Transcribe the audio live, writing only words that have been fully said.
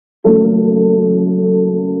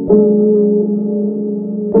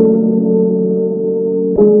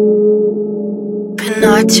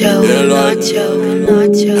Penacho,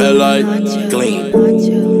 headlight, gleam.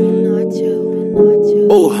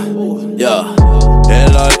 Ooh, yeah.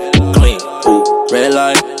 Headlight, gleam. Ooh, red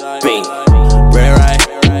light, beam. Red right,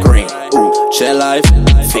 green. Ooh, chat life,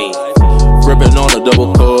 fiend. Gripping on a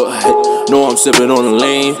double cord. Hey, know I'm sipping on the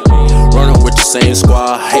lean. Running with the same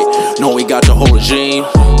squad. Hey, know we got the whole regime.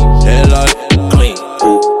 Headlight, gleam.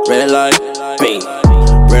 Ooh, red light, beam.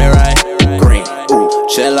 Red right, green. Ooh,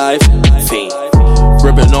 chat life, fiend.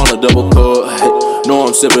 Gripping on a double cord, hey, know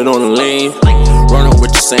I'm sipping on the lean. Running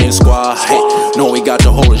with the same squad, hey, know we got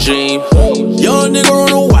the whole regime. Young nigga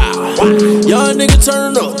running wild, young nigga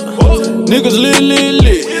turning up. Niggas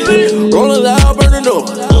lit, rolling loud, burning up.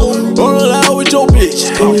 Rolling loud with your bitch,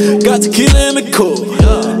 got tequila in the cup.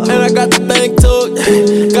 And I got the thing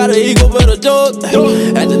tucked, got an ego for the dog.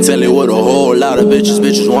 Had to tell it with a whole lot of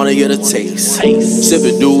bitches wanna get a taste.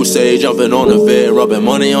 Sipping dude say, jumping on the bed, rubbing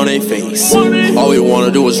money on their face. All we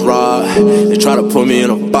wanna do is ride, they try to put me in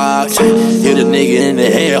a box. Hit a nigga in the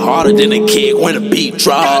head harder than a kick when the beat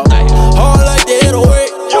drop. Hard like the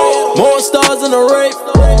 808, more stars in the rape.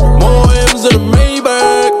 More M's in the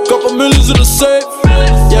Maybach, couple millions in the safe.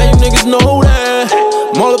 Yeah, you niggas know that,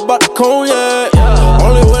 I'm all about the cognac.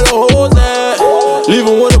 Only where the hoes at, leave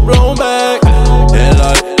 'em with a blown back.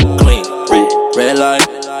 Headlight, clean, red light,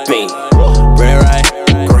 beam. Red right,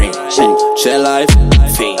 green, chat life,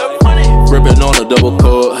 fiend. Gripping on a double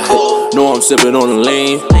cord, hey, know I'm sipping on the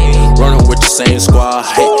lean. Running with the same squad,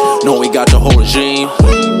 hey, know we got the whole regime.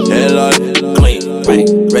 Headlight,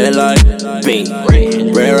 clean, red light, beam.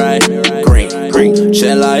 Red right, green,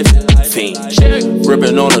 chat life, fiend.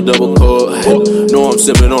 Gripping on a double cord, hey, know I'm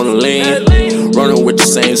sipping on the lean. Running with the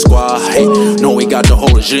same squad, hey, know we got the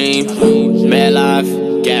whole regime. Mad life,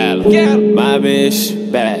 gal, my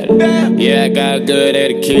bitch, bad. Yeah, I got good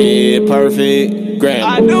at a kid, perfect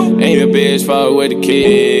grammar. Ain't a bitch fuck with the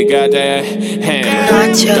kid, got that hammer.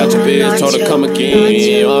 Got your bitch, told her come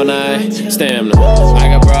again, all night, stamina. I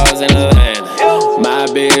got bras in Atlanta, my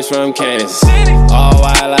bitch from Kansas. All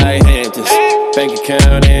white like Hamptons, bank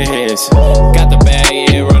account enhanced. Got the bag,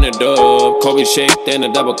 yeah, run the door. Kobe shaped in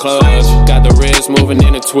a double clutch. Got the wrist moving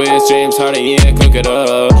in a twist. James Harden, yeah, cook it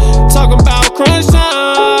up. Talking about crunch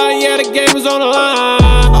time, yeah, the game is on the line.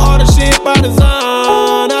 All the shit by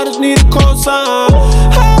design, I just need a cosign.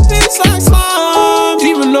 Hot bitch like slime,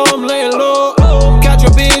 even though I'm laying low. Got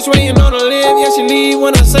your bitch waiting on the lip, yeah, she leave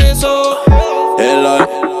when I say so. Headlight,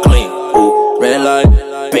 clean, ooh, red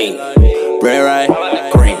light, beam. Red right,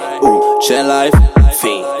 green, ooh, chat life,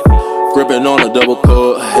 fiend. Gripping on a double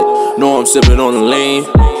cord, hey, know I'm sipping on the lean.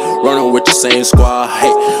 Running with the same squad,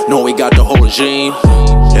 hey, know we got the whole regime.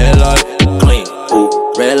 Headlight, clean,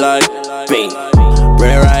 ooh, red light, beam.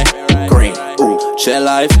 Red right, green, ooh, chat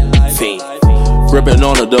life, fiend. Gripping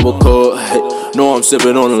on a double cord, hey, know I'm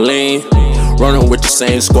sipping on the lean. Running with the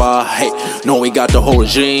same squad, hey, know we got the whole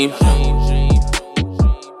regime.